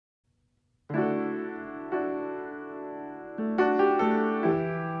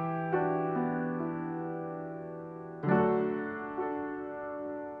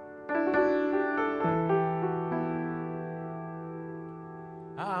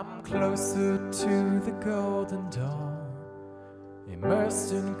I'm closer to the golden dawn,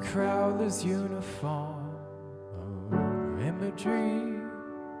 immersed in Crowler's uniform of imagery.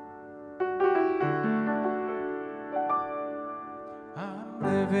 I'm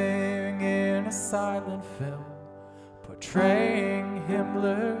living in a silent film, portraying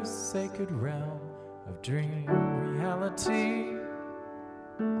Himmler's sacred realm of dream reality.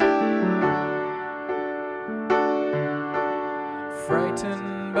 I'm frightened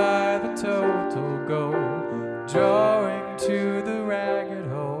by the total goal, drawing to the ragged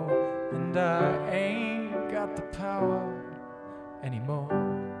hole, and I ain't got the power anymore.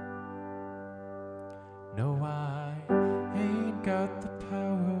 No, I ain't got the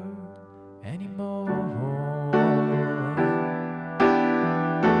power anymore.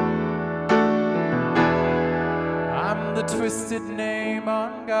 I'm the twisted name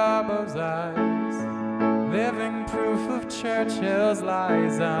on Garbo's eyes, living proof of Churchill's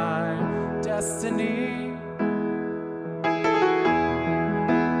lies. I'm destiny.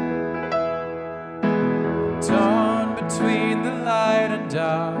 Torn between the light and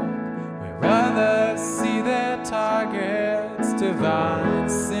dark, where others see their targets, divine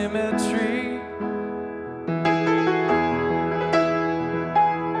symmetry.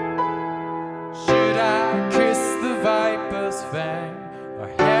 Should I kiss the viper's fang, or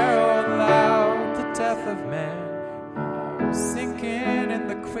herald loud the death of man? I'm sinking in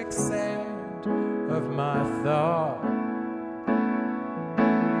the quicksand of my thought,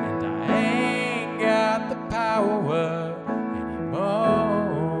 and I ain't got the power anymore.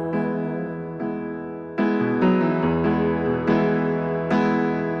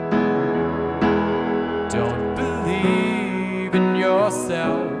 Don't believe in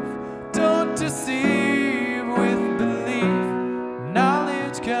yourself, don't deceive with belief.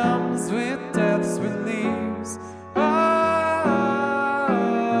 Knowledge comes with death's reliefs.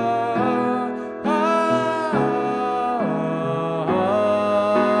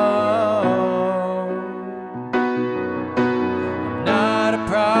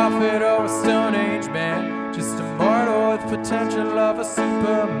 Prophet or a Stone Age man, just a mortal with potential of a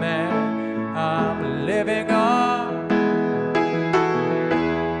Superman. I'm living on,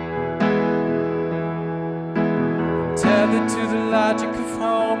 I'm tethered to the logic of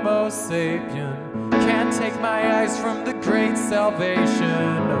Homo sapien. Can't take my eyes from the great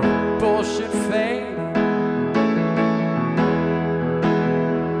salvation of bullshit faith.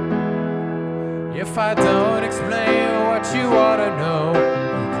 If I don't explain what you ought to know,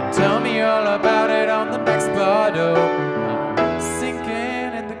 you can tell me all about it on the next Bardo. I'm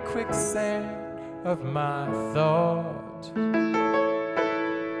sinking in the quicksand of my thought,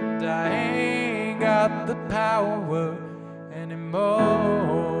 and I ain't got the power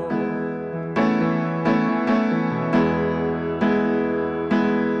anymore.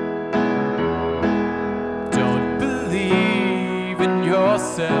 Don't believe in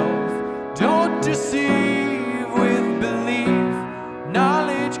yourself, don't deceive with belief.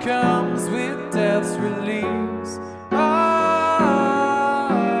 Knowledge comes with death's relief.